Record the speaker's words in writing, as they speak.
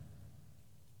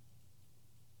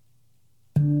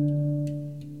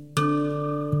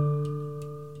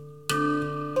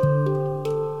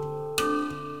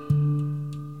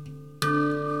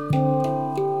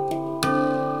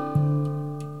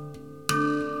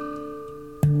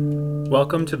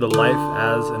Welcome to the Life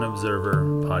as an Observer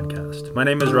podcast. My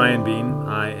name is Ryan Bean.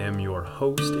 I am your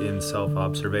host in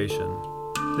self-observation.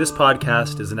 This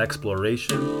podcast is an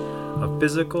exploration of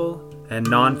physical and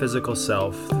non-physical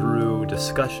self through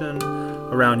discussion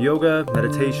around yoga,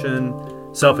 meditation,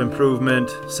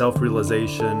 self-improvement,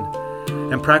 self-realization,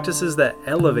 and practices that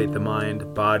elevate the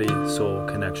mind-body-soul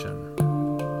connection.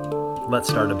 Let's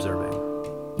start observing.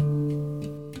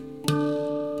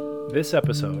 This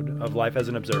episode of Life as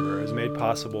an Observer is made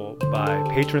possible by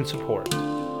patron support.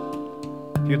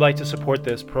 If you'd like to support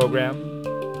this program,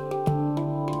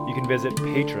 you can visit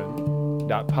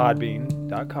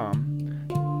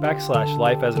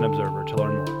patron.podbean.com/lifeasanobserver to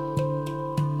learn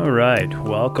more. All right,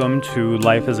 welcome to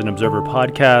Life as an Observer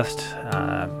podcast.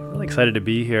 Really excited to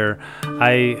be here.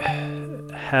 I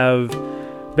have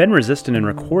been resistant in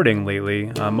recording lately,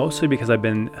 mostly because I've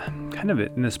been kind of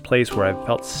in this place where I've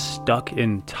felt stuck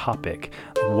in topic.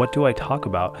 What do I talk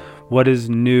about? What is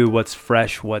new? What's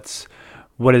fresh? What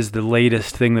is the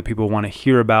latest thing that people want to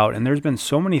hear about? And there's been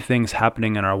so many things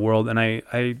happening in our world, and I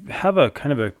have a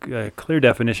kind of a clear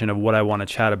definition of what I want to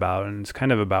chat about, and it's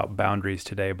kind of about boundaries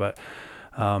today, but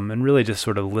and really just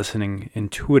sort of listening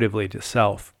intuitively to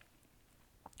self.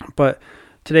 But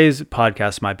today's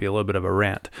podcast might be a little bit of a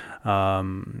rant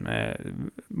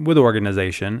with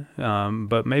organization,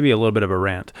 but maybe a little bit of a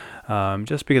rant,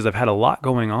 just because I've had a lot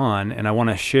going on and I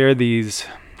want to share these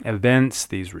events,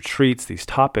 these retreats, these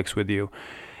topics with you.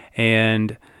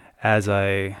 And as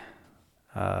I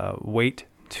wait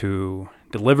to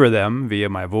deliver them via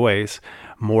my voice,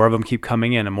 more of them keep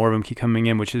coming in and more of them keep coming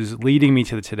in, which is leading me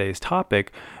to today's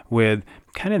topic with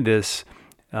kind of this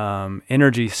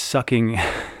energy sucking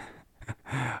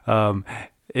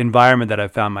environment that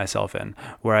I've found myself in,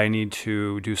 where I need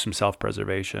to do some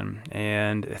self-preservation,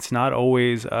 and it's not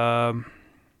always liked.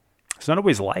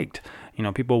 You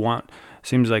know,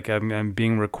 seems like I'm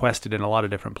being requested in a lot of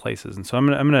different places, and so I'm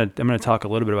gonna talk a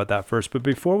little bit about that first. But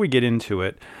before we get into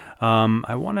it, I'll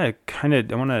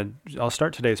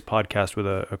start today's podcast with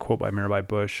a quote by Mirabai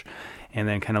Bush, and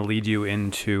then kind of lead you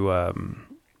into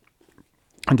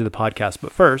the podcast.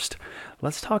 But first,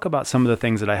 let's talk about some of the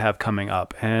things that I have coming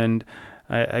up. And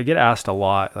I get asked a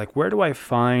lot, like, where do I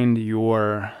find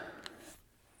your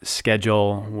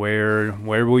schedule? Where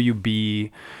will you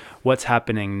be? What's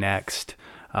happening next?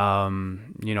 What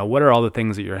are all the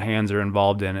things that your hands are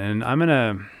involved in? And I'm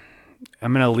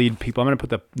gonna lead people. I'm gonna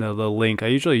put the link. I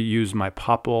usually use my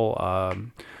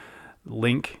Popl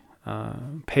link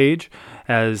page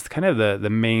as kind of the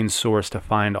main source to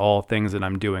find all things that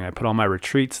I'm doing. I put all my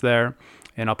retreats there,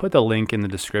 and I'll put the link in the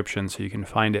description so you can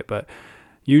find it. But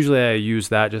usually I use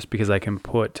that just because I can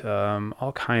put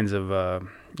all kinds of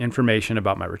information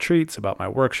about my retreats, about my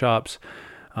workshops,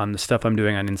 the stuff I'm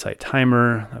doing on Insight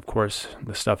Timer. Of course,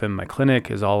 the stuff in my clinic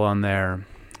is all on there.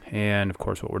 And of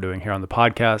course, what we're doing here on the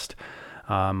podcast,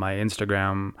 my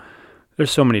Instagram. There's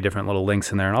so many different little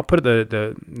links in there, and I'll put it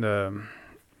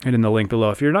in the link below.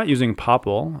 If you're not using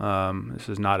Popl, this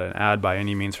is not an ad by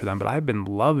any means for them, but I've been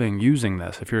loving using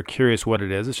this. If you're curious what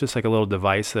it is, it's just like a little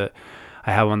device that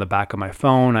I have on the back of my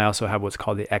phone. I also have what's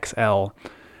called the XL,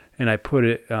 and I put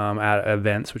it at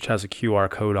events, which has a QR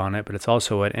code on it, but it's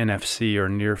also an NFC or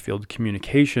near field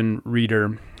communication reader,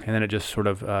 and then it just sort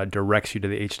of directs you to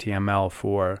the HTML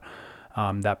for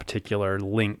that particular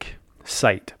link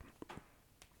site.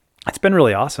 It's been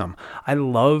really awesome. I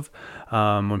love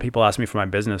when people ask me for my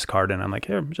business card, and I'm like,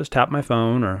 here, just tap my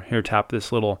phone, or here, tap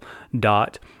this little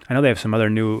dot. I know they have some other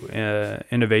new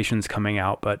innovations coming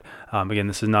out, but again,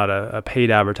 this is not a paid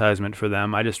advertisement for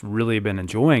them. I just really been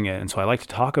enjoying it, and so I like to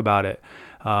talk about it.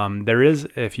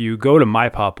 If you go to my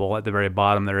Popl, at the very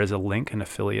bottom, there is a link, an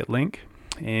affiliate link,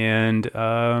 and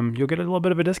you'll get a little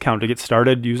bit of a discount to get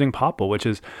started using Popl, which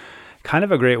is kind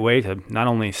of a great way to not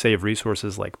only save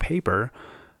resources like paper,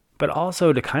 but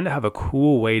also to kind of have a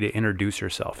cool way to introduce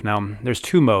yourself. Now, there's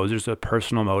two modes. There's a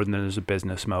personal mode and then there's a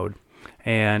business mode.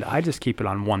 And I just keep it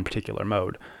on one particular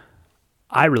mode.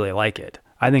 I really like it.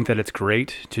 I think that it's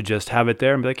great to just have it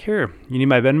there and be like, here, you need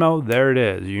my Venmo? There it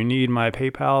is. You need my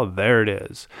PayPal? There it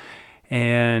is.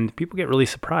 And people get really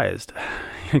surprised,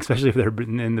 especially if they're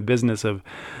in the business of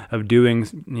doing,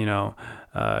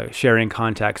 sharing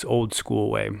contacts old school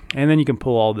way. And then you can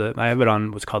pull I have it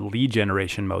on what's called lead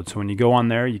generation mode. So when you go on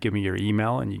there, you give me your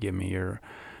email and you give me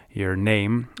your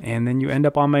name, and then you end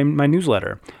up on my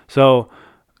newsletter. So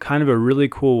kind of a really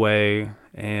cool way,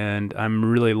 and I'm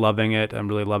really loving it. I'm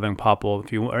really loving Popl.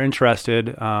 If you are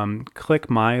interested, click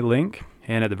my link,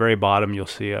 and at the very bottom, you'll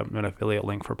see an affiliate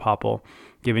link for Popl,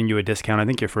 giving you a discount. I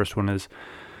think your first one is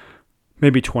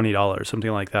maybe $20,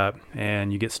 something like that,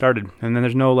 and you get started. And then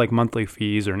there's no like monthly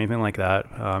fees or anything like that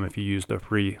if you use the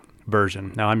free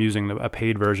version. Now I'm using a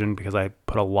paid version because I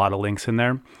put a lot of links in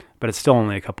there, but it's still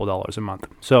only a couple dollars a month.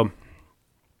 So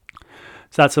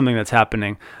that's something that's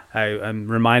happening. I'm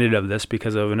reminded of this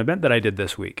because of an event that I did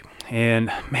this week.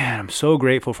 And man, I'm so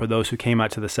grateful for those who came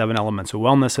out to the 7 Elements of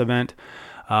Wellness event.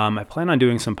 I plan on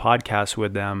doing some podcasts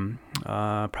with them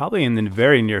probably in the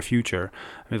very near future,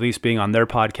 at least being on their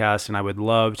podcast. And I would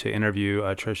love to interview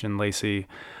Trish and Lacey,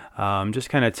 just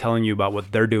kind of telling you about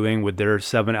what they're doing with their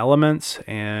 7 elements.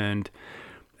 And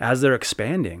as they're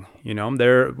expanding,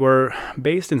 we're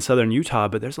based in southern Utah,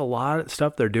 but there's a lot of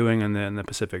stuff they're doing in the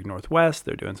Pacific Northwest.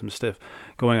 They're doing some stuff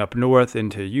going up north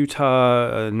into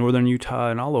Utah, northern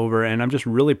Utah, and all over. And I'm just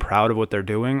really proud of what they're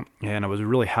doing. And I was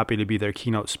really happy to be their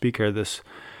keynote speaker this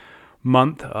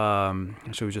month. Actually,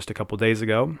 it was just a couple days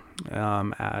ago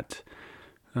at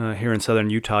here in southern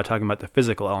Utah, talking about the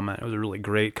physical element. It was a really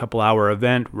great couple-hour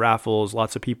event, raffles,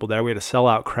 lots of people there. We had a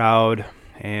sellout crowd.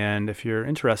 And if you're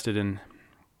interested in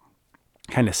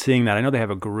kind of seeing that, I know they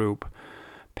have a group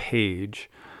page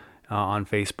on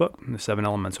Facebook, the 7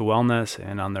 Elements of Wellness,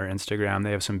 and on their Instagram,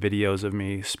 they have some videos of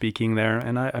me speaking there.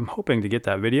 And I'm hoping to get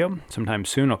that video sometime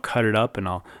soon. I'll cut it up and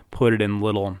I'll put it in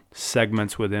little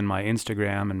segments within my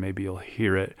Instagram, and maybe you'll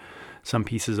hear it, some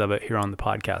pieces of it here on the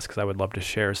podcast, because I would love to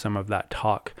share some of that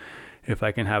talk if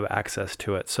I can have access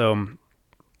to it. So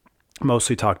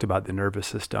mostly talked about the nervous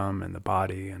system and the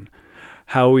body and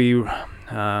how we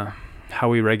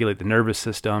regulate the nervous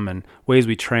system and ways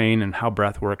we train and how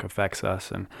breath work affects us.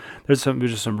 And there's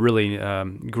just some really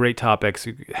great topics.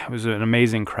 It was an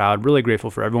amazing crowd. Really grateful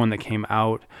for everyone that came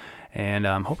out, and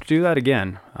hope to do that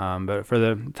again. But for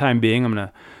the time being, I'm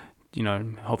gonna,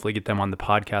 hopefully get them on the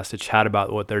podcast to chat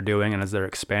about what they're doing, and as they're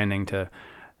expanding to,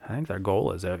 I think their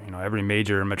goal is that every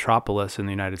major metropolis in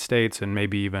the United States and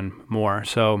maybe even more.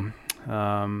 So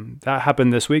that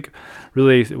happened this week.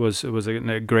 Really, it was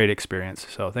a great experience.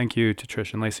 So thank you to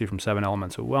Trish and Lacey from 7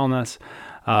 Elements of Wellness.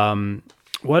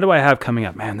 What do I have coming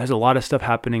up? Man, there's a lot of stuff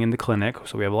happening in the clinic.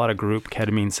 So we have a lot of group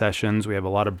ketamine sessions. We have a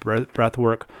lot of breath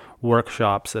work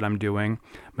workshops that I'm doing.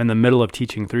 I'm in the middle of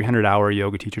teaching 300-hour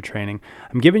yoga teacher training.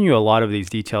 I'm giving you a lot of these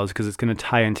details because it's going to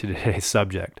tie into today's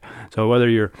subject. So whether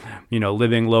you're,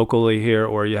 living locally here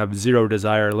or you have zero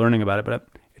desire learning about it, but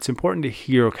it's important to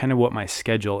hear kind of what my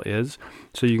schedule is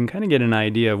so you can kind of get an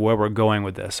idea of where we're going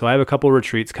with this. So I have a couple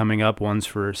retreats coming up. One's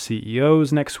for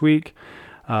CEOs next week.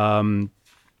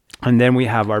 And then we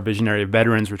have our Visionary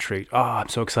Veterans Retreat. Oh, I'm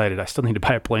so excited. I still need to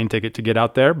buy a plane ticket to get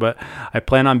out there, but I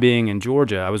plan on being in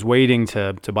Georgia. I was waiting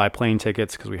to buy plane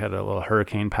tickets because we had a little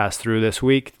hurricane pass through this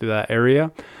week through that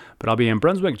area. But I'll be in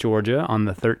Brunswick, Georgia on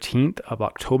the 13th of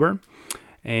October.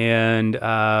 And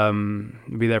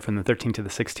be there from the 13th to the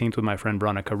 16th with my friend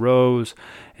Veronica Rose.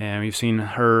 And we've seen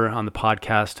her on the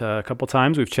podcast a couple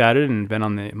times. We've chatted and been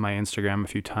on my Instagram a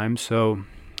few times. So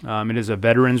it is a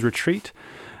veterans retreat,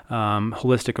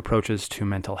 holistic approaches to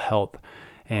mental health.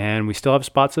 And we still have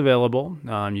spots available.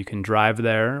 You can drive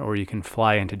there, or you can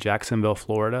fly into Jacksonville,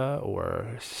 Florida, or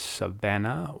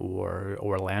Savannah, or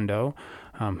Orlando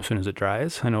as soon as it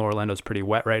dries. I know Orlando's pretty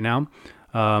wet right now.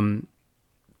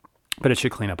 But it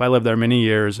should clean up. I lived there many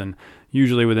years, and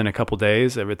usually within a couple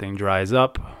days, everything dries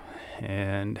up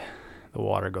and the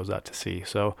water goes out to sea.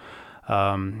 So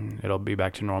it'll be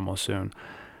back to normal soon.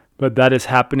 But that is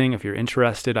happening. If you're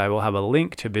interested, I will have a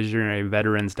link to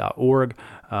visionaryveterans.org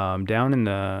down in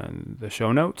the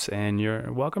show notes, and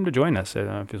you're welcome to join us.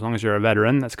 As long as you're a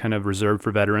veteran, that's kind of reserved for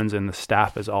veterans, and the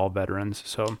staff is all veterans.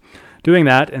 So doing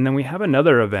that, and then we have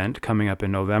another event coming up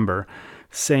in November.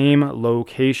 Same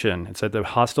location. It's at the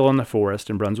Hostel in the Forest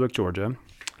in Brunswick, Georgia.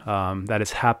 That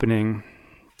is happening.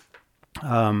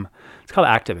 It's called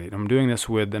Activate. I'm doing this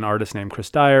with an artist named Chris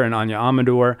Dyer and Anya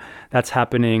Amador. That's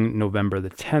happening November the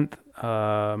 10th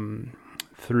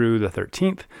through the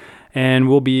 13th. And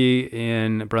we'll be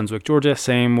in Brunswick, Georgia.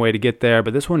 Same way to get there,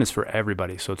 but this one is for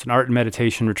everybody. So it's an art and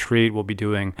meditation retreat. We'll be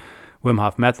doing Wim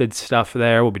Hof Method stuff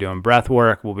there. We'll be doing breath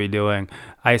work. We'll be doing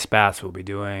ice baths. We'll be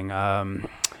doing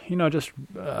just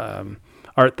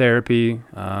art therapy.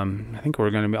 I think we're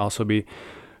going to also be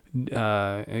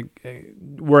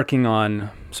working on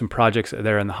some projects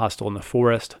there in the Hostel in the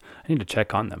Forest. I need to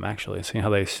check on them, actually, see how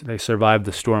they survived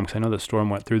the storm, because I know the storm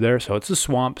went through there. So it's a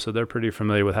swamp, so they're pretty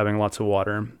familiar with having lots of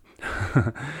water.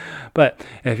 But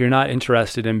if you're not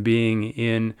interested in being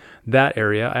in that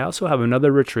area, I also have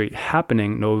another retreat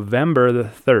happening November the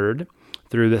 3rd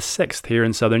through the 6th here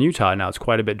in southern Utah. Now, it's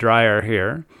quite a bit drier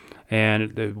here,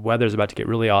 and the weather's about to get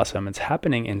really awesome. It's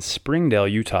happening in Springdale,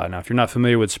 Utah. Now, if you're not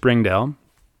familiar with Springdale,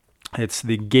 It's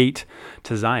the gate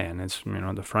to Zion. It's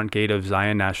the front gate of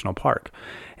Zion National Park,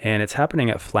 and it's happening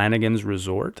at Flanagan's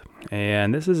Resort.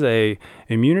 And this is a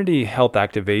immunity health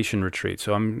activation retreat.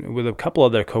 So I'm with a couple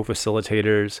other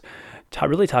co-facilitators,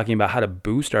 really talking about how to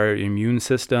boost our immune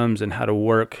systems and how to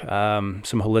work some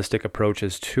holistic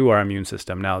approaches to our immune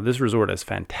system. Now, this resort is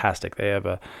fantastic. They have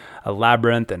a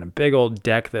labyrinth and a big old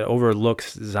deck that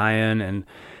overlooks Zion, and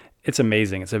it's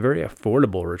amazing. It's a very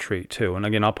affordable retreat too. And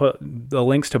again, I'll put the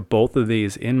links to both of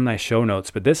these in my show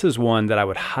notes, but this is one that I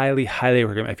would highly, highly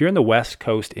recommend. If you're in the West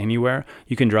Coast anywhere,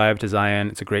 you can drive to Zion.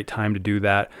 It's a great time to do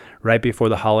that right before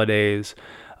the holidays.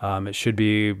 It should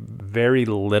be very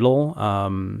little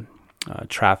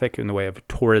traffic in the way of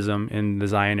tourism in the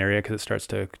Zion area, because it starts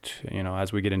to,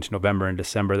 as we get into November and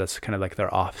December, that's kind of like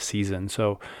their off season.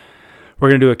 So we're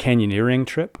going to do a canyoneering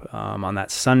trip on that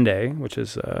Sunday, which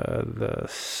is the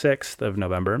 6th of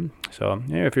November. So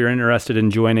if you're interested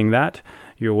in joining that,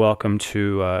 you're welcome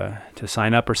to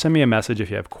sign up or send me a message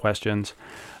if you have questions.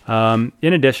 In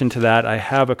addition to that, I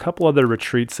have a couple other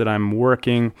retreats that I'm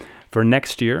working for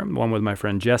next year, one with my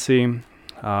friend Jesse.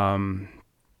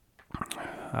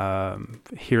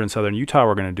 Here in Southern Utah,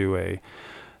 we're going to do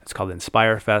it's called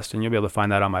Inspire Fest, and you'll be able to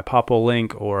find that on my Popl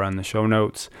link or on the show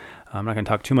notes. I'm not going to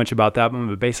talk too much about that one,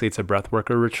 but basically it's a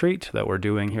breathworker retreat that we're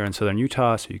doing here in Southern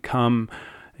Utah. So you come,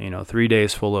 3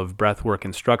 days full of breathwork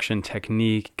instruction,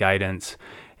 technique, guidance,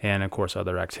 and of course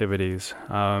other activities.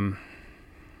 I'll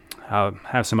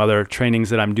have some other trainings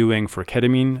that I'm doing for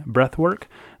ketamine breathwork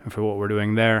and for what we're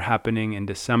doing there happening in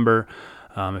December.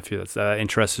 If that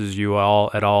interests you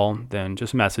all at all, then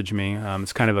just message me.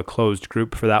 It's kind of a closed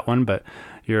group for that one, but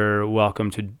you're welcome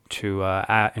to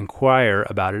inquire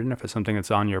about it. And if it's something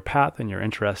that's on your path and you're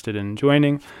interested in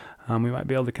joining, we might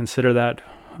be able to consider that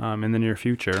in the near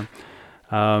future.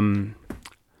 What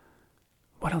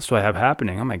else do I have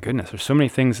happening? Oh my goodness, there's so many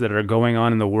things that are going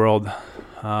on in the world.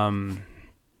 The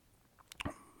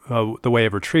way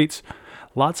of retreats,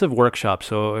 lots of workshops.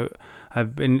 So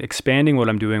I've been expanding what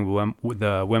I'm doing with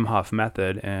the Wim Hof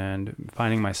method and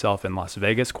finding myself in Las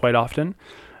Vegas quite often,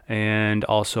 and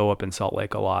also up in Salt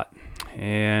Lake a lot.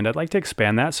 And I'd like to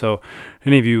expand that. So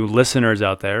any of you listeners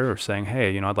out there are saying,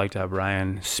 hey, I'd like to have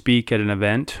Ryan speak at an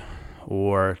event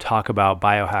or talk about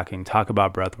biohacking, talk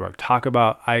about breathwork, talk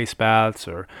about ice baths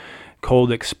or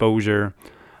cold exposure.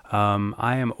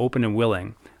 I am open and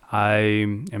willing. I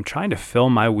am trying to fill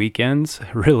my weekends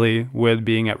really with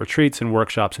being at retreats and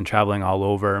workshops and traveling all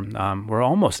over. We're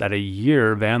almost at a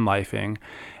year van lifing,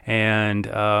 and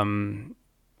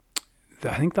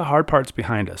I think the hard part's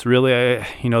behind us. Really,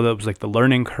 that was like the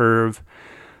learning curve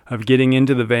of getting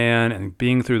into the van and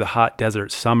being through the hot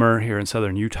desert summer here in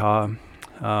Southern Utah.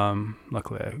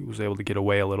 Luckily, I was able to get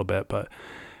away a little bit, but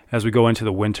as we go into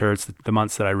the winter, it's the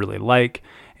months that I really like.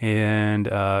 And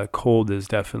cold is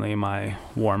definitely my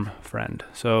warm friend.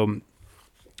 So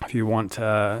if you want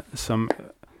some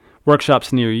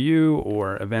workshops near you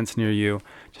or events near you,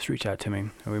 just reach out to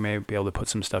me. We may be able to put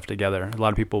some stuff together. A lot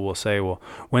of people will say, well,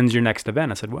 when's your next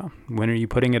event? I said, well, when are you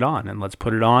putting it on? And let's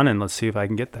put it on and let's see if I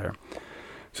can get there.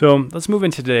 So let's move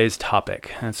into today's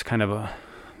topic. That's kind of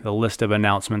the list of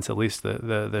announcements, at least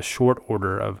the short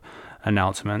order of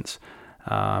announcements.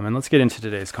 And let's get into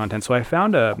today's content. So I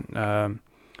found a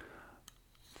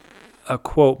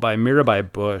quote by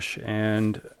Mirabai Bush,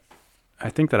 and I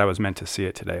think that I was meant to see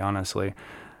it today, honestly.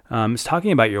 It's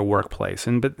talking about your workplace,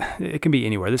 but it can be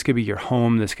anywhere. This could be your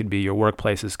home, this could be your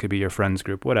workplace, this could be your friends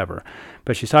group, whatever.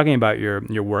 But she's talking about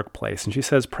your workplace, and she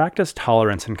says, practice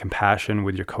tolerance and compassion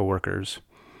with your coworkers,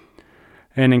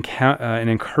 and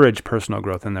encourage personal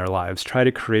growth in their lives. Try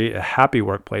to create a happy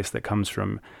workplace that comes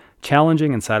from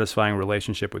challenging and satisfying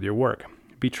relationship with your work.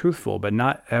 Be truthful, but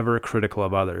not ever critical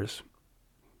of others.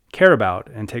 Care about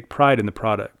and take pride in the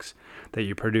products that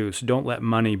you produce. Don't let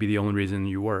money be the only reason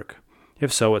you work.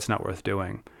 If so, it's not worth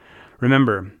doing.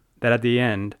 Remember that the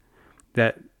end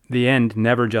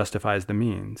never justifies the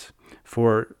means.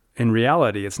 For in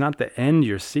reality, it's not the end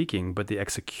you're seeking, but the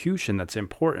execution that's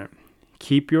important.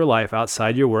 Keep your life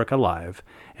outside your work alive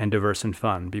and diverse and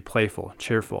fun. Be playful,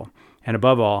 cheerful, and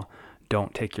above all,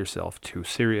 don't take yourself too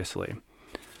seriously.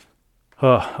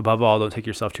 Above all, don't take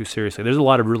yourself too seriously. There's a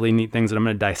lot of really neat things that I'm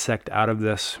going to dissect out of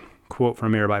this quote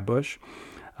from Mirabai Bush.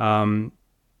 But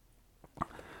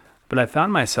I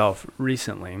found myself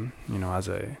recently, as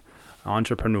a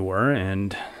entrepreneur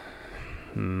and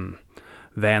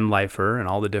van lifer and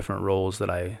all the different roles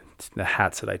the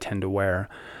hats that I tend to wear,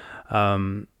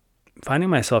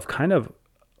 finding myself kind of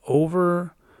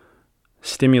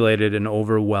overstimulated and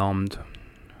overwhelmed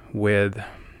with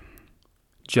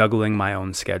juggling my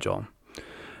own schedule.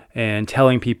 and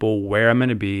telling people where I'm going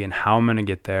to be and how I'm going to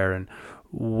get there and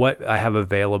what I have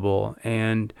available.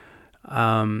 And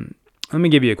let me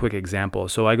give you a quick example.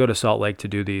 So I go to Salt Lake to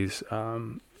do these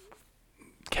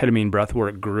ketamine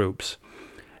breathwork groups,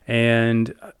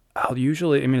 and I'll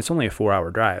usually, it's only a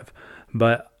 4-hour drive,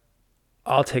 but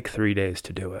I'll take 3 days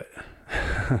to do it.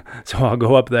 So I'll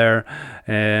go up there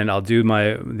and I'll do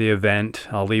the event.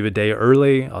 I'll leave a day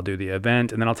early. I'll do the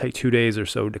event, and then I'll take 2 days or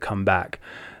so to come back,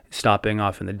 stopping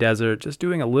off in the desert, just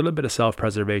doing a little bit of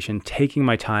self-preservation, taking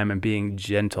my time and being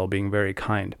gentle, being very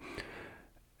kind.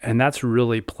 And that's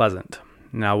really pleasant.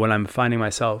 Now, when I'm finding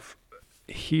myself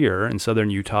here in Southern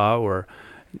Utah, or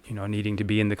needing to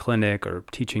be in the clinic or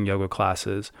teaching yoga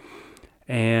classes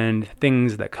and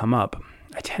things that come up,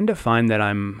 I tend to find that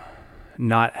I'm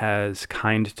not as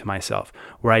kind to myself,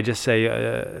 where I just say,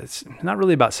 it's not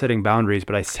really about setting boundaries,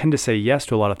 but I tend to say yes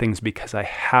to a lot of things because I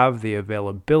have the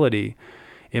availability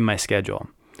in my schedule.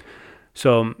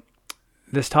 So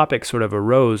this topic sort of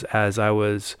arose as I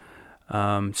was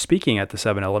speaking at the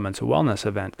 7 Elements of Wellness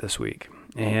event this week.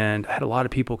 And I had a lot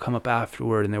of people come up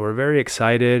afterward, and they were very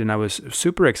excited, and I was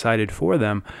super excited for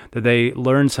them that they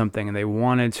learned something and they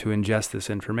wanted to ingest this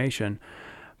information.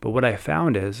 But what I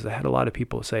found is I had a lot of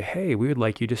people say, hey, we would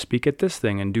like you to speak at this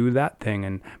thing and do that thing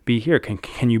and be here.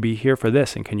 Can you be here for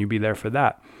this? And can you be there for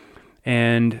that?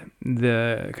 And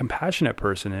the compassionate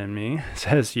person in me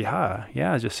says,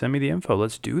 yeah, just send me the info.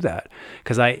 Let's do that.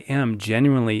 Because I am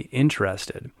genuinely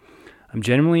interested. I'm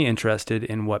genuinely interested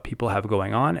in what people have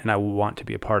going on, and I want to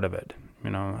be a part of it.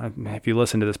 If you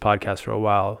listen to this podcast for a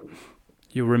while,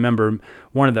 you'll remember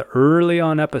one of the early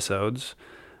on episodes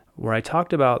where I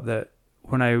talked about that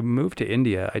when I moved to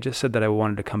India, I just said that I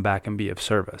wanted to come back and be of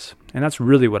service. And that's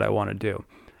really what I want to do.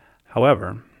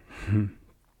 However,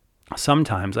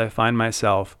 sometimes I find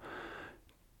myself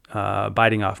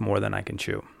biting off more than I can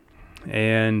chew.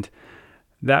 And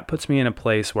that puts me in a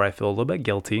place where I feel a little bit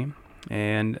guilty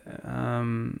and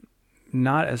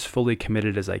not as fully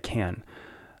committed as I can.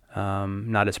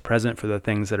 Not as present for the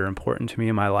things that are important to me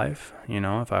in my life.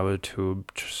 If I were to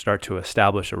start to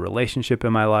establish a relationship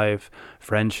in my life,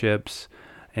 friendships,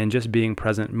 and just being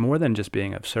present more than just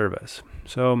being of service.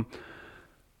 So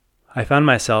I found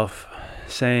myself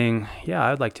saying, yeah,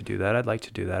 I'd like to do that. I'd like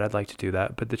to do that. I'd like to do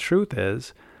that. But the truth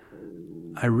is,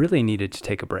 I really needed to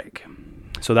take a break.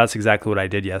 So that's exactly what I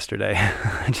did yesterday.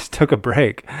 I just took a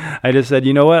break. I just said,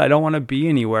 you know what? I don't want to be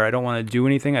anywhere. I don't want to do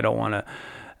anything. I don't want to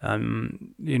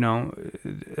even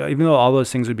though all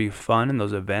those things would be fun and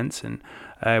those events, and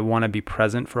I want to be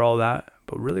present for all that,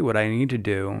 but really what I need to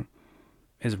do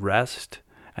is rest.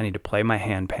 I need to play my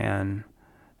handpan.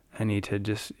 I need to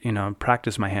just,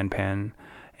 practice my handpan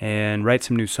and write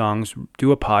some new songs,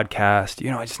 do a podcast.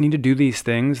 I just need to do these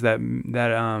things that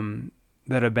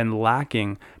have been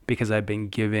lacking because I've been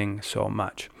giving so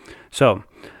much. So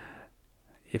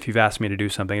if you've asked me to do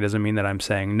something, it doesn't mean that I'm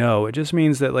saying no. It just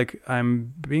means that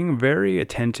I'm being very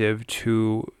attentive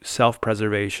to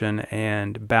self-preservation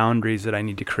and boundaries that I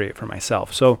need to create for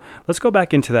myself. So let's go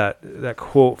back into that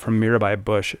quote from Mirabai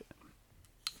Bush,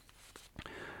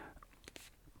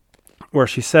 where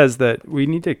she says that we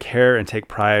need to care and take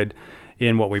pride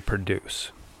in what we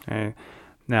produce. Okay?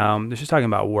 Now, she's talking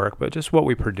about work, but just what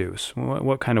we produce,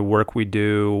 what kind of work we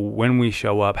do, when we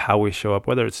show up, how we show up,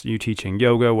 whether it's you teaching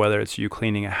yoga, whether it's you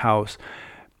cleaning a house.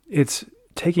 It's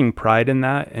taking pride in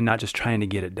that and not just trying to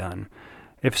get it done.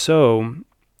 If so,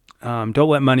 don't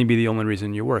let money be the only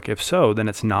reason you work. If so, then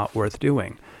it's not worth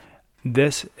doing.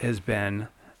 This has been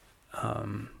a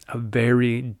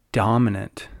very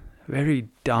dominant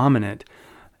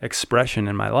expression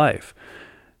in my life.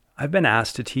 I've been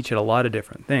asked to teach at a lot of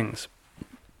different things.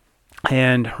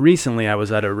 And recently I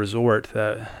was at a resort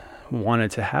that wanted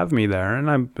to have me there,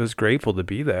 and I was grateful to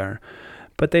be there,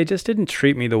 but they just didn't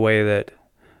treat me the way that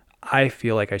I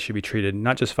feel like I should be treated,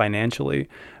 not just financially,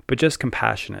 but just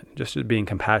compassionate, just being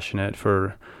compassionate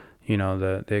for,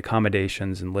 the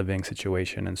accommodations and living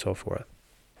situation and so forth.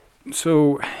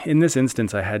 So in this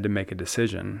instance, I had to make a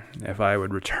decision if I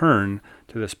would return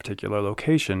to this particular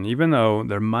location, even though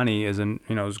their money isn't,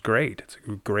 is great. It's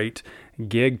a great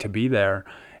gig to be there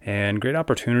and great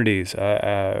opportunities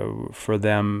for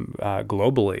them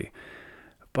globally.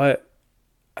 But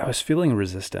I was feeling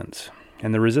resistance,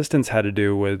 and the resistance had to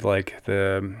do with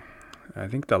the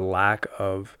lack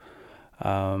of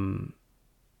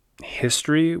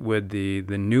history with the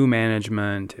new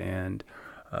management and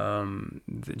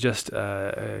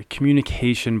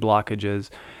communication blockages.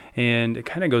 And it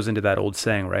kind of goes into that old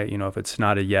saying, right? If it's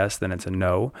not a yes, then it's a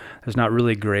no. There's not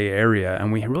really gray area,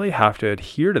 and we really have to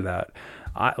adhere to that.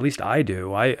 At least I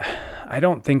do. I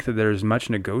don't think that there's much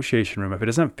negotiation room. If it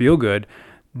doesn't feel good,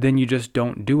 then you just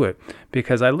don't do it.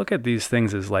 Because I look at these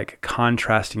things as like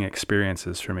contrasting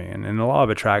experiences for me. And in the law of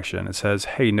attraction, it says,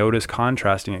 hey, notice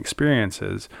contrasting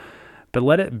experiences, but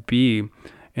let it be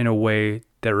in a way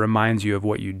that reminds you of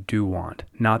what you do want,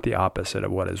 not the opposite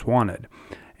of what is wanted.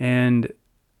 And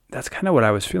that's kind of what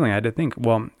I was feeling. I had to think,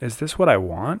 well, is this what I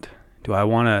want? Do I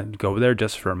want to go there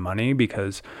just for money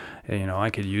because, I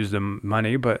could use the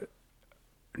money? But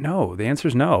no, the answer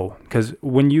is no. Because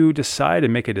when you decide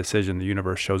and make a decision, the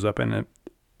universe shows up in a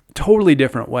totally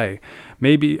different way,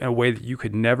 maybe a way that you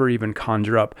could never even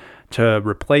conjure up, to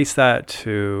replace that,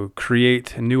 to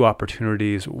create new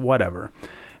opportunities, whatever.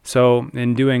 So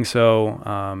in doing so,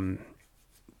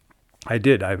 I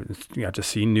got to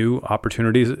see new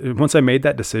opportunities. Once I made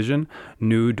that decision,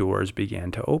 new doors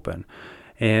began to open.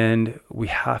 And we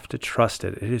have to trust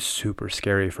it. It is super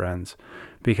scary, friends,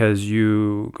 because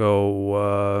you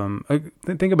go,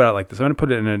 think about it like this. I'm going to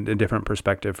put it in a different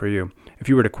perspective for you. If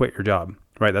you were to quit your job,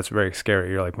 right, that's very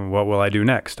scary. You're like, well, what will I do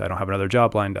next? I don't have another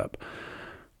job lined up.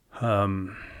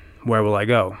 Where will I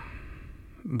go?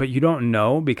 But you don't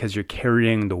know, because you're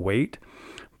carrying the weight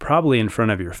probably in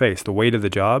front of your face, the weight of the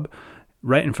job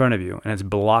right in front of you, and it's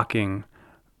blocking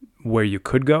where you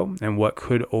could go and what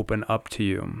could open up to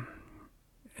you.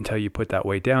 Until you put that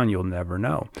weight down, you'll never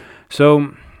know.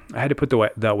 So I had to put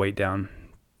that weight down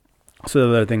so that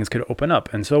other things could open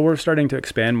up. And so we're starting to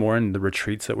expand more in the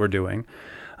retreats that we're doing.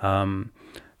 When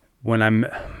I'm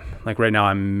like right now,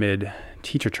 I'm mid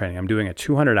teacher training. I'm doing a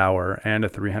 200-hour and a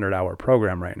 300-hour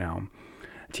program right now,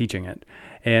 teaching it.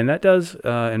 And that does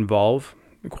involve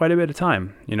quite a bit of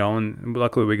time, and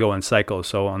luckily we go in cycles.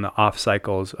 So on the off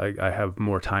cycles, I have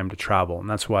more time to travel. And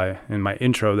that's why in my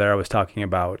intro there, I was talking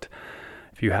about,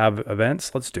 if you have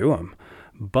events, let's do them.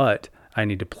 But I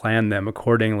need to plan them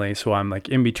accordingly. So I'm like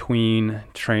in between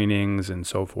trainings and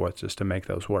so forth, just to make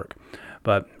those work.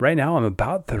 But right now I'm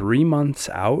about 3 months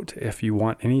out if you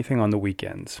want anything on the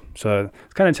weekends. So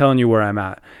it's kind of telling you where I'm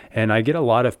at. And I get a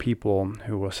lot of people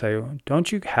who will say,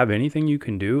 don't you have anything you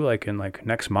can do like in like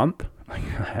next month? Like,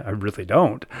 I really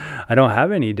don't. I don't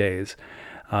have any days.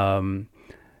 But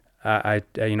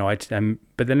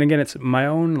then again, it's my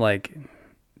own like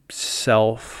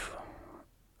self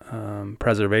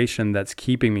preservation that's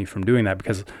keeping me from doing that,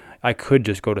 because I could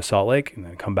just go to Salt Lake and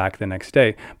then come back the next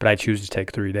day, but I choose to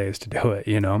take 3 days to do it,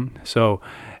 So,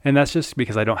 and that's just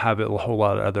because I don't have a whole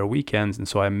lot of other weekends. And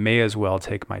so I may as well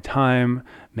take my time,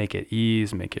 make it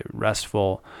ease, make it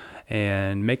restful,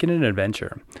 and make it an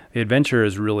adventure. The adventure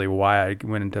is really why I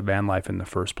went into van life in the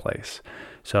first place.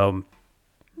 So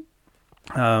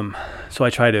I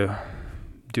try to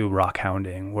do rock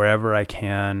hounding wherever I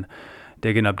can,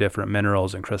 digging up different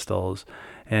minerals and crystals,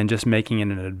 and just making it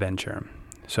an adventure.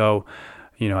 So,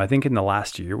 I think in the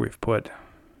last year we've put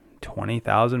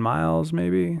 20,000 miles,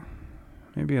 maybe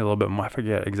a little bit more. I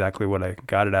forget exactly what I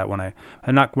got it at we're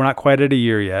not quite at a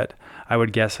year yet. I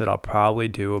would guess that I'll probably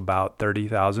do about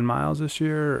 30,000 miles this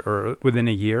year, or within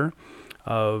a year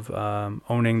of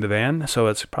owning the van. So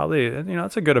it's probably,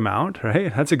 it's a good amount,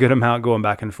 right? That's a good amount going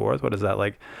back and forth. What is that,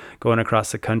 like going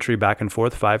across the country back and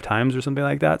forth 5 times or something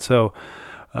like that? So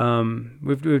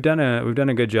we've done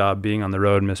a good job being on the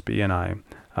road, Miss B and I.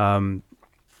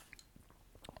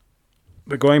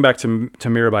 But going back to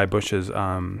Mirabai Bush's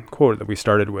quote that we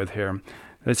started with here,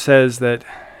 it says that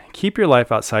keep your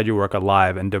life outside your work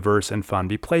alive and diverse and fun.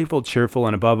 Be playful, cheerful,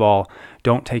 and above all,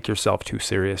 don't take yourself too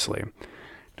seriously.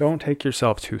 Don't take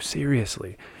yourself too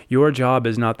seriously. Your job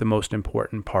is not the most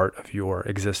important part of your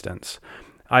existence.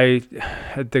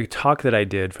 The talk that I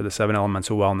did for the 7 Elements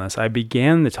of Wellness, I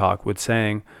began the talk with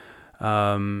saying,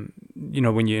 when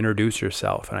you introduce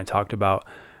yourself, and I talked about,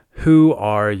 who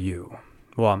are you?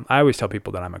 Well, I always tell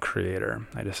people that I'm a creator.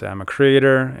 I just say I'm a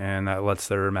creator, and that lets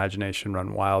their imagination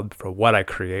run wild for what I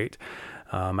create.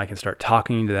 I can start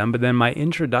talking to them, but then my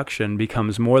introduction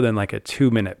becomes more than like a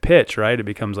 2-minute pitch, right? It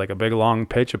becomes like a big long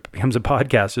pitch. It becomes a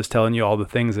podcast just telling you all the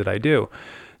things that I do.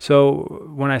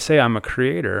 So when I say I'm a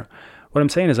creator, what I'm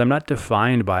saying is I'm not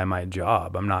defined by my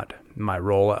job. I'm not my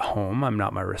role at home. I'm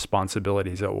not my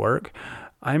responsibilities at work.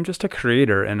 I'm just a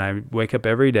creator, and I wake up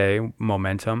every day,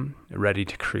 momentum, ready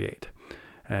to create.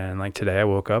 And like today, I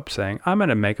woke up saying, I'm going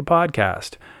to make a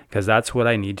podcast, because that's what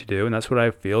I need to do, and that's what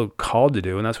I feel called to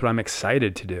do, and that's what I'm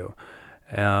excited to do.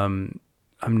 I'm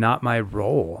not my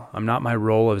role. I'm not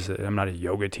a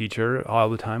yoga teacher all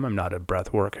the time. I'm not a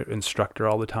breathwork instructor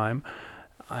all the time.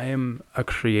 I am a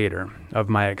creator of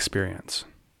my experience.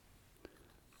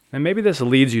 And maybe this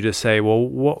leads you to say, well,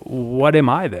 what am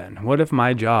I then? What if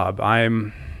my job,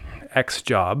 I'm X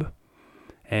job,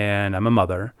 and I'm a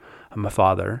mother, I'm a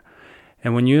father,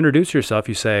 and when you introduce yourself,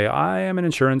 you say, I am an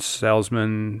insurance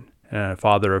salesman, and a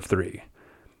father of 3.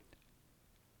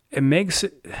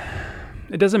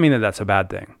 It doesn't mean that that's a bad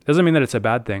thing. It doesn't mean that it's a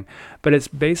bad thing, but it's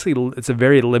a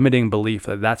very limiting belief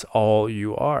that that's all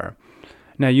you are.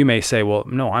 Now you may say, well,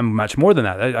 no, I'm much more than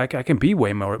that. I can be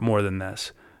way more than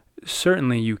this.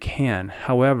 Certainly you can.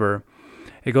 However,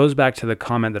 it goes back to the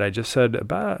comment that I just said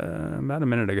about a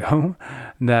minute ago,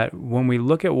 that when we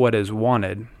look at what is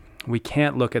wanted, we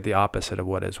can't look at the opposite of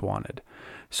what is wanted.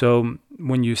 So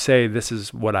when you say, this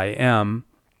is what I am,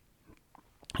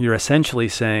 you're essentially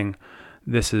saying,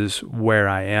 this is where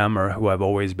I am, or who I've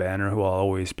always been, or who I'll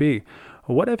always be.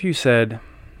 What if you said,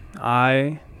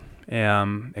 I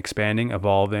am expanding,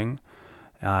 evolving,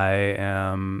 I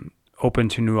am open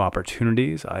to new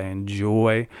opportunities, I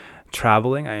enjoy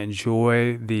traveling, I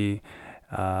enjoy the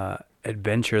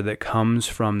adventure that comes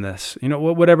from this,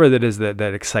 whatever that is that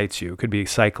excites you. It could be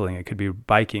cycling, it could be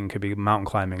biking, it could be mountain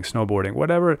climbing, snowboarding,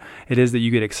 whatever it is that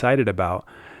you get excited about.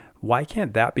 Why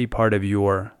can't that be part of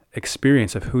your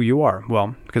experience of who you are?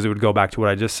 Well, because it would go back to what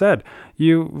I just said.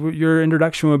 Your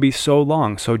introduction would be so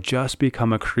long. So just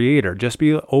become a creator. Just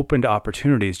be open to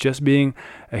opportunities. Just being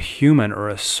a human or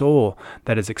a soul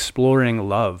that is exploring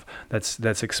love.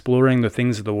 That's exploring the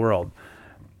things of the world.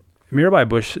 Mirabai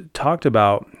Bush talked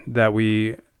about that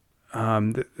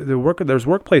there's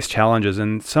workplace challenges,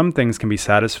 and some things can be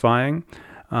satisfying,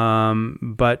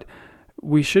 but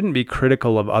we shouldn't be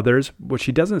critical of others. What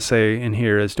she doesn't say in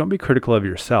here is don't be critical of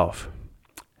yourself.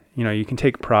 You can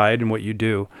take pride in what you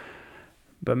do.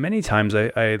 But many times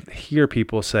I hear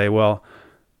people say, well,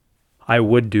 I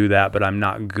would do that, but I'm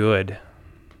not good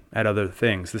at other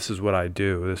things. This is what I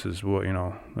do. This is what,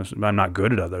 I'm not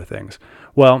good at other things.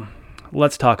 Well,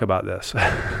 let's talk about this.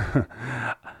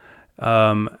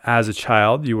 As a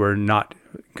child, you were not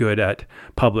good at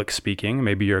public speaking.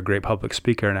 Maybe you're a great public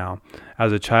speaker now.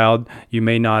 As a child, you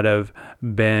may not have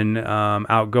been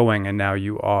outgoing, and now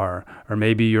you are. Or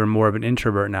maybe you're more of an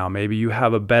introvert now. Maybe you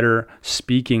have a better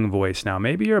speaking voice now.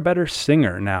 Maybe you're a better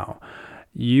singer now.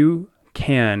 You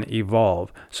can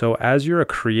evolve. So as you're a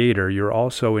creator, you're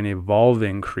also an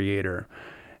evolving creator.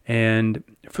 And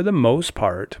for the most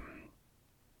part,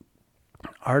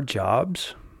 our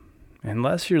jobs,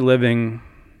 unless you're living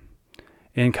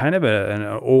in kind of an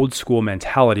old school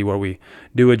mentality where we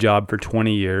do a job for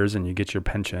 20 years and you get your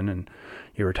pension and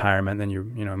your retirement, then you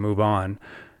move on.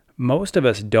 Most of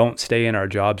us don't stay in our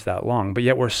jobs that long, but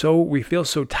yet we feel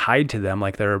so tied to them,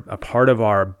 like they're a part of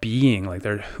our being, like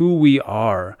they're who we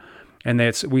are. And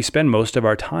we spend most of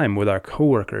our time with our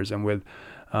coworkers and with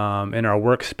in our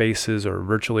workspaces or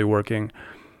virtually working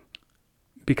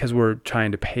because we're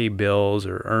trying to pay bills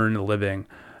or earn a living.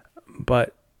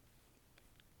 But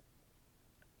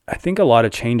I think a lot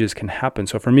of changes can happen.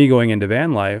 So for me, going into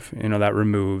van life, that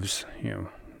removes,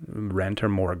 rent or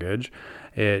mortgage.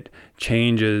 It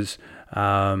changes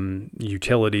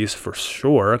utilities for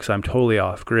sure, because I'm totally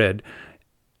off grid.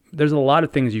 There's a lot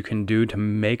of things you can do to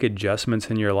make adjustments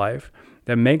in your life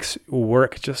that makes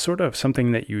work just sort of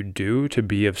something that you do to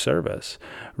be of service,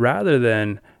 rather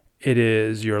than it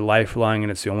is your lifeline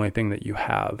and it's the only thing that you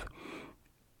have.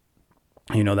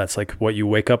 That's like what you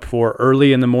wake up for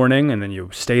early in the morning and then you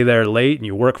stay there late and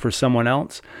you work for someone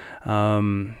else.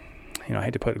 I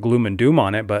hate to put gloom and doom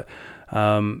on it, but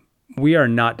we are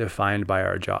not defined by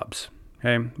our jobs.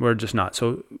 Okay. We're just not.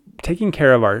 So taking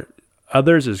care of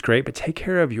others is great, but take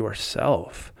care of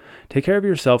yourself. Take care of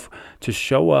yourself to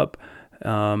show up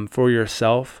for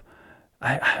yourself.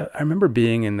 I remember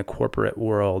being in the corporate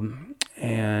world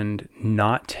and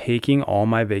not taking all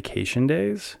my vacation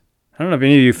days. I don't know if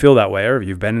any of you feel that way, or if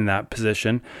you've been in that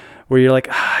position where you're like,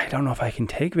 I don't know if I can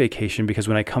take vacation because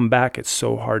when I come back, it's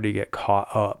so hard to get caught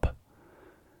up.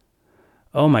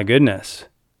 Oh my goodness.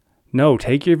 No,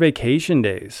 take your vacation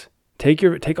days.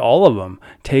 Take all of them.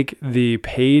 Take the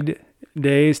paid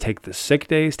days, take the sick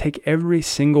days, take every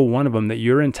single one of them that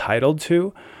you're entitled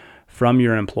to from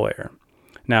your employer.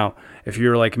 Now, if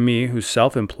you're like me, who's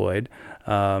self-employed,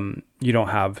 you don't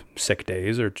have sick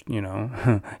days or, you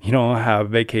don't have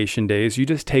vacation days. You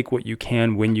just take what you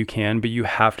can when you can, but you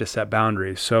have to set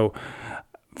boundaries. So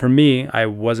for me, I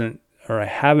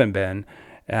haven't been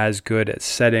as good at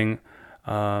setting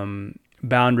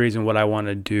boundaries in what I want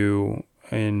to do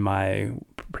in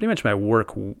pretty much my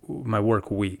work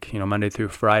week, Monday through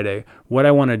Friday, what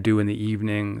I want to do in the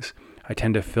evenings. I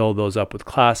tend to fill those up with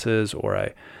classes or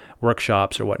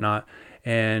workshops or whatnot.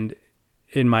 And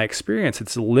in my experience,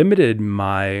 it's limited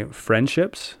my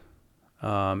friendships.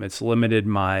 It's limited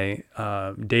my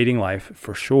dating life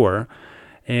for sure.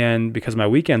 And because my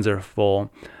weekends are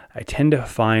full, I tend to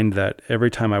find that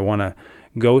every time I want to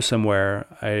go somewhere,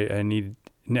 I need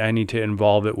I need to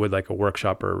involve it with like a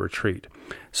workshop or a retreat.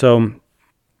 So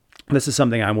this is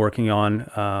something I'm working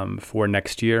on for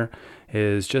next year,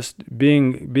 is just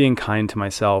being kind to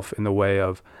myself in the way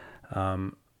of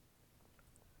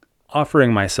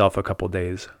offering myself a couple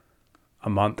days a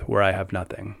month where I have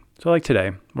nothing. So like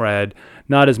today, where I had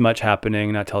not as much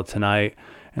happening, not till tonight,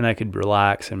 and I could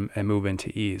relax and move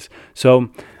into ease. So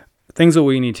things that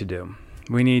we need to do.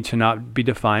 We need to not be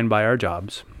defined by our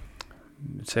jobs.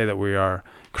 Say that we are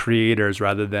creators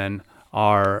rather than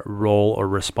our role or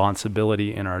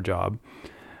responsibility in our job.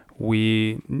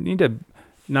 We need to,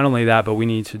 not only that, but we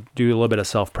need to do a little bit of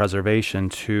self-preservation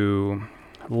to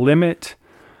limit,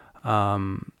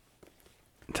 to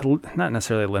not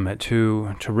necessarily limit,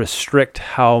 to restrict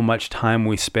how much time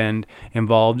we spend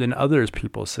involved in others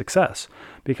people's success,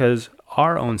 because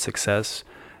our own success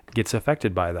gets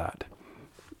affected by that.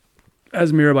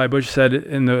 As Mirabai Bush said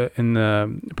in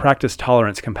the practice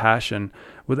tolerance, compassion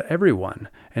with everyone,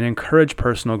 and encourage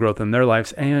personal growth in their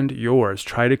lives and yours.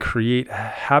 Try to create a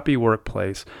happy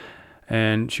workplace.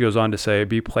 And she goes on to say,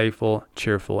 be playful,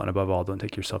 cheerful, and above all, don't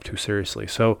take yourself too seriously.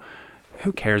 So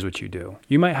who cares what you do?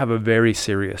 You might have a very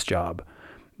serious job,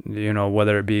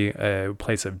 whether it be a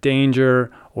place of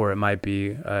danger or it might be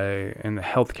in the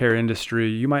healthcare industry.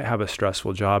 You might have a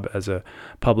stressful job as a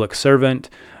public servant.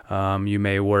 You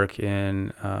may work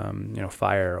in,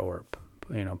 fire or,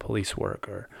 police work,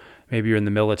 or maybe you're in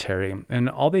the military. And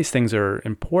all these things are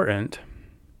important,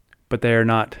 but they are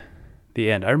not the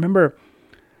end. I don't remember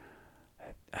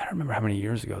how many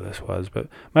years ago this was, but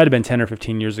it might have been 10 or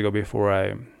 15 years ago before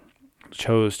I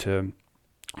chose to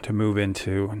move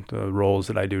into the roles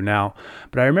that I do now.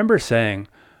 But I remember saying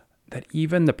that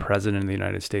even the president of the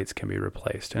United States can be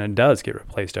replaced, and it does get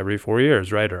replaced every 4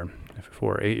 years, right? Or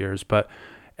 4 or 8 years, but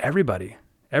everybody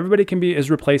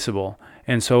is replaceable.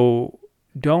 And so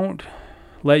don't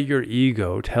let your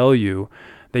ego tell you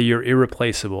that you're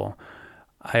irreplaceable.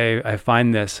 I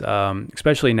find this,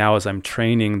 especially now as I'm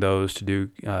training those to do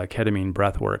ketamine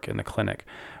breath work in the clinic,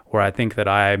 where I think that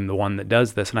I'm the one that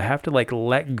does this, and I have to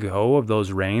let go of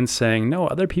those reins, saying, no,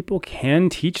 other people can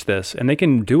teach this and they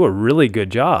can do a really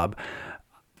good job.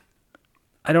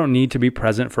 I don't need to be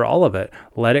present for all of it.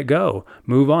 Let it go.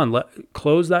 Move on.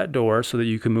 Close that door so that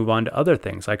you can move on to other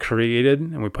things. I created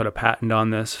and we put a patent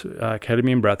on this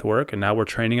ketamine breath work, and now we're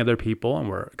training other people and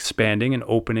we're expanding and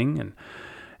opening.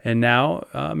 And now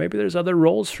maybe there's other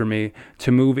roles for me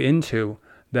to move into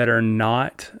that are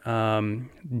not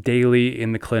daily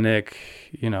in the clinic,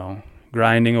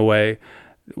 grinding away.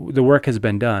 The work has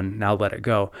been done. Now let it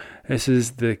go. This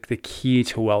is the key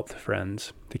to wealth,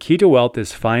 friends. The key to wealth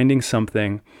is finding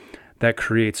something that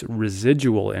creates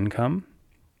residual income,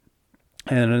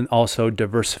 and also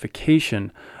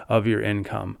diversification of your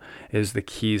income is the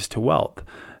keys to wealth.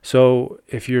 So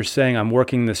if you're saying I'm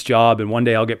working this job and one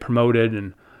day I'll get promoted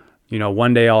and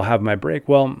one day I'll have my break,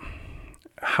 well,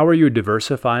 how are you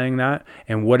diversifying that?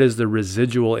 And what is the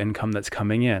residual income that's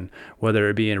coming in? Whether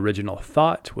it be an original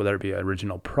thought, whether it be an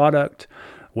original product,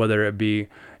 whether it be,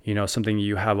 something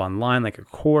you have online, like a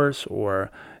course,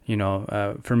 or,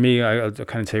 for me, I'll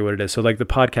kind of tell you what it is. So the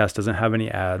podcast doesn't have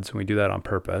any ads, and we do that on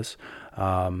purpose.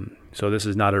 So this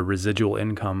is not a residual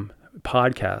income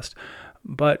podcast,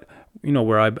 but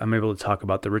where I'm able to talk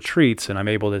about the retreats, and I'm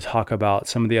able to talk about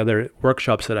some of the other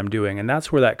workshops that I'm doing. And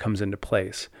that's where that comes into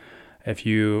place. If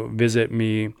you visit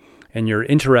me and you're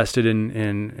interested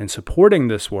in supporting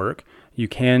this work, you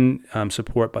can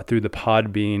support through the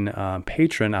Podbean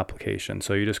patron application.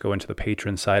 So you just go into the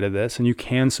patron side of this and you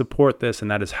can support this.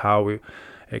 And that is how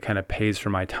it kind of pays for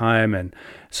my time and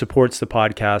supports the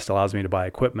podcast, allows me to buy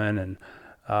equipment. And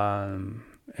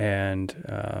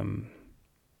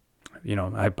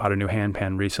I bought a new hand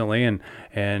pan recently, and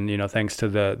thanks to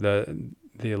the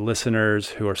listeners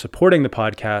who are supporting the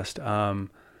podcast,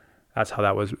 that's how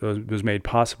that was made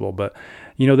possible. But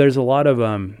there's a lot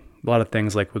of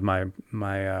things, like with my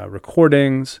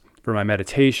recordings for my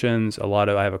meditations.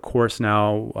 I have a course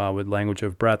now with Language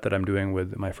of Breath that I'm doing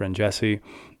with my friend Jesse.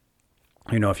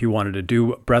 If you wanted to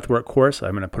do a breathwork course,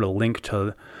 I'm going to put a link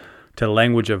to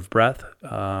Language of Breath,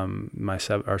 our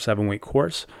 7-week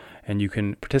course, and you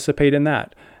can participate in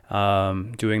that.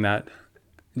 Doing that,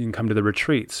 you can come to the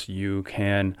retreats. You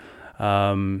can.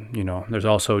 There's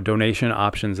also donation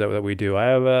options that we do. I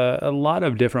have a lot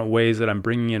of different ways that I'm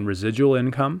bringing in residual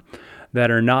income that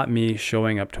are not me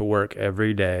showing up to work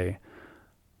every day,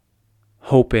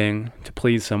 hoping to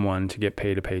please someone to get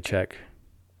paid a paycheck.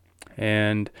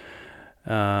 And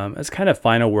as kind of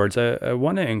final words, I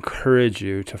want to encourage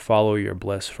you to follow your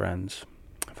bliss, friends.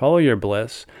 Follow your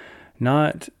bliss,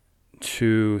 not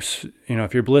to,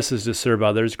 if your bliss is to serve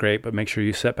others, great, but make sure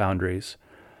you set boundaries.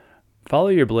 Follow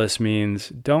your bliss means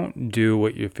don't do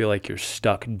what you feel like you're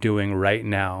stuck doing right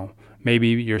now. Maybe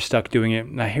you're stuck doing it.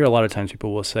 And I hear a lot of times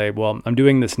people will say, well, I'm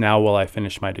doing this now while I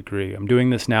finish my degree. I'm doing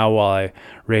this now while I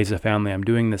raise a family. I'm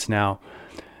doing this now.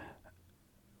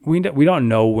 We don't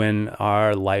know when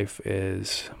our life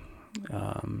is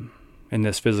in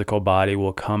this physical body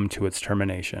will come to its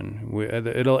termination.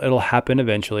 It'll happen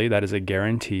eventually. That is a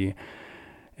guarantee.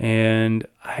 And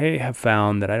I have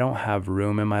found that I don't have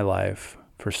room in my life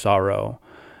for sorrow,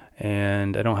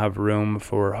 and I don't have room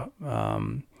for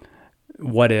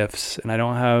what ifs, and I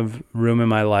don't have room in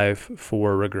my life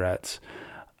for regrets.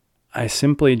 I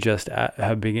simply just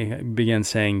have began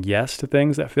saying yes to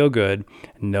things that feel good,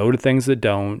 no to things that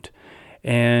don't,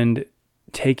 and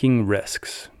taking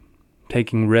risks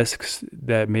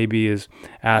that maybe is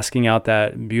asking out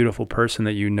that beautiful person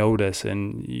that you notice,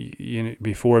 and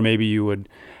before maybe you would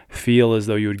feel as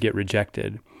though you would get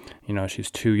rejected.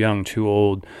 She's too young, too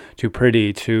old, too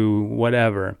pretty, too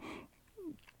whatever.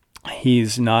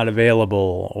 He's not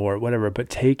available or whatever. But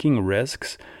taking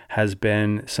risks has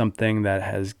been something that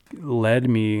has led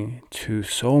me to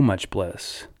so much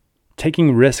bliss.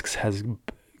 Taking risks has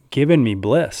given me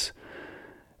bliss.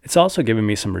 It's also given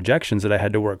me some rejections that I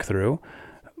had to work through.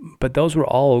 But those were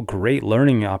all great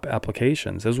learning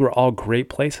applications. Those were all great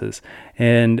places.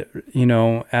 And,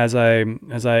 as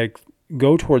I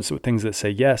go towards things that say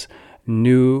yes,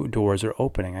 new doors are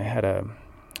opening. I had a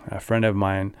friend of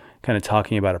mine kind of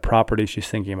talking about a property she's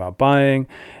thinking about buying,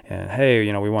 and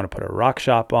hey, we want to put a rock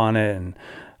shop on it. And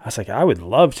I was like, I would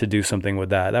love to do something with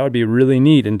that. That would be really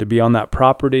neat. And to be on that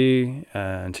property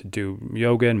and to do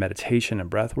yoga and meditation and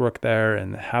breath work there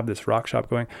and have this rock shop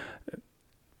going.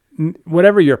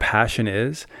 Whatever your passion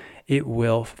is, it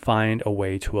will find a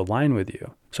way to align with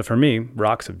you. So for me,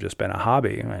 rocks have just been a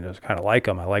hobby. I just kind of like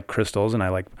them. I like crystals and I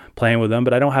like playing with them,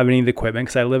 but I don't have any of the equipment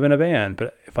because I live in a van.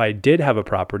 But if I did have a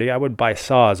property, I would buy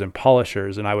saws and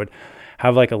polishers, and I would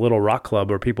have like a little rock club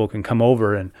where people can come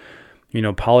over and,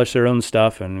 polish their own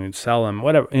stuff and sell them,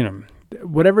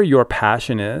 whatever your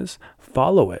passion is,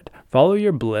 follow it. Follow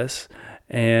your bliss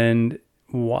and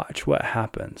watch what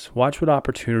happens. Watch what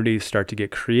opportunities start to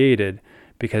get created,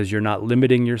 because you're not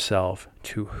limiting yourself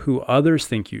to who others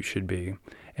think you should be,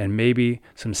 and maybe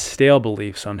some stale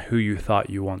beliefs on who you thought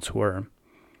you once were.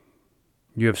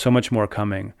 You have so much more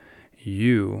coming.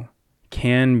 You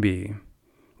can be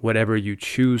whatever you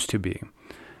choose to be.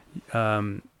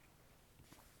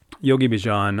 Yogi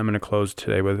Bhajan, I'm going to close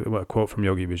today with a quote from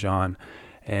Yogi Bhajan,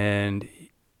 and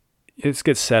it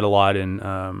gets said a lot in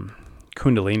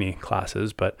Kundalini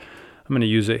classes, but I'm going to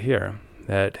use it here,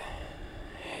 that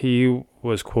he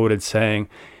was quoted saying,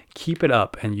 "Keep it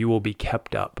up and you will be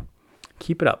kept up."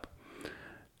 Keep it up.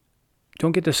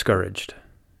 Don't get discouraged.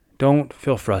 Don't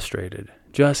feel frustrated.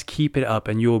 Just keep it up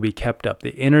and you will be kept up.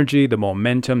 The energy, the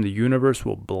momentum, the universe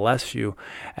will bless you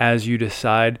as you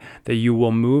decide that you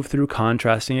will move through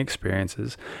contrasting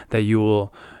experiences, that you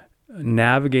will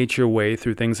navigate your way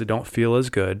through things that don't feel as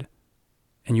good,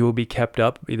 and you will be kept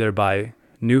up either by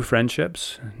new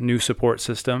friendships, new support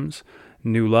systems,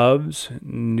 new loves,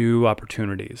 new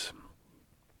opportunities.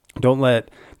 Don't let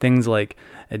things like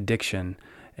addiction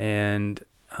and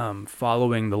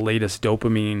following the latest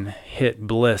dopamine hit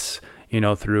bliss,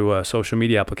 through a social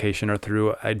media application or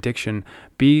through addiction,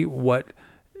 be what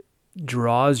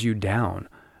draws you down.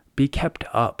 Be kept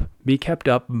up. Be kept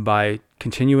up by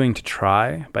continuing to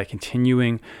try, by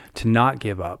continuing to not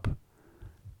give up.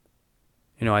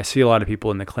 I see a lot of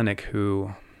people in the clinic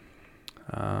who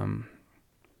are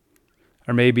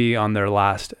maybe on their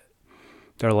last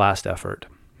effort.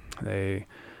 They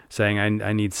saying,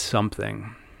 I need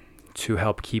something to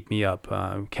help keep me up.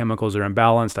 Chemicals are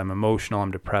imbalanced. I'm emotional. I'm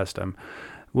depressed. I'm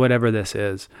whatever this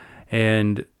is.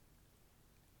 And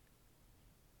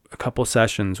a couple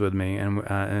sessions with me, and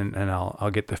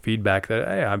I'll get the feedback that,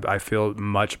 hey, I feel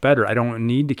much better. I don't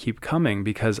need to keep coming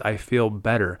because I feel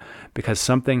better, because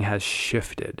something has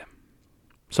shifted.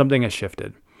 Something has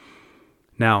shifted.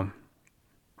 Now,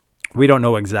 we don't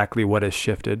know exactly what has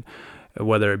shifted,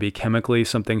 whether it be chemically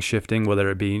something shifting, whether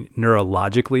it be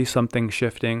neurologically something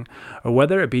shifting, or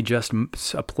whether it be just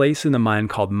a place in the mind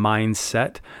called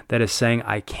mindset that is saying,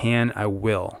 I can, I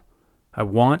will. I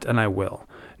want and I will.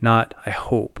 Not I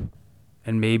hope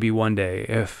and maybe one day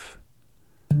if.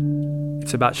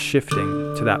 It's about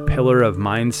shifting to that pillar of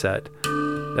mindset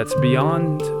that's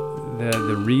beyond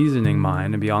the reasoning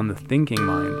mind and beyond the thinking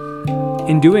mind.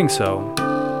 In doing so,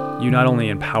 you not only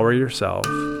empower yourself,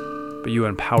 but you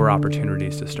empower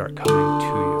opportunities to start coming to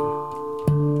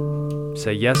you.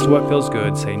 Say yes to what feels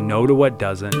good, say no to what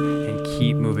doesn't, and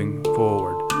keep moving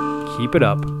forward. Keep it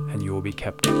up, and you will be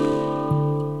kept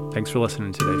up. Thanks for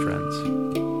listening today,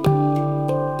 friends.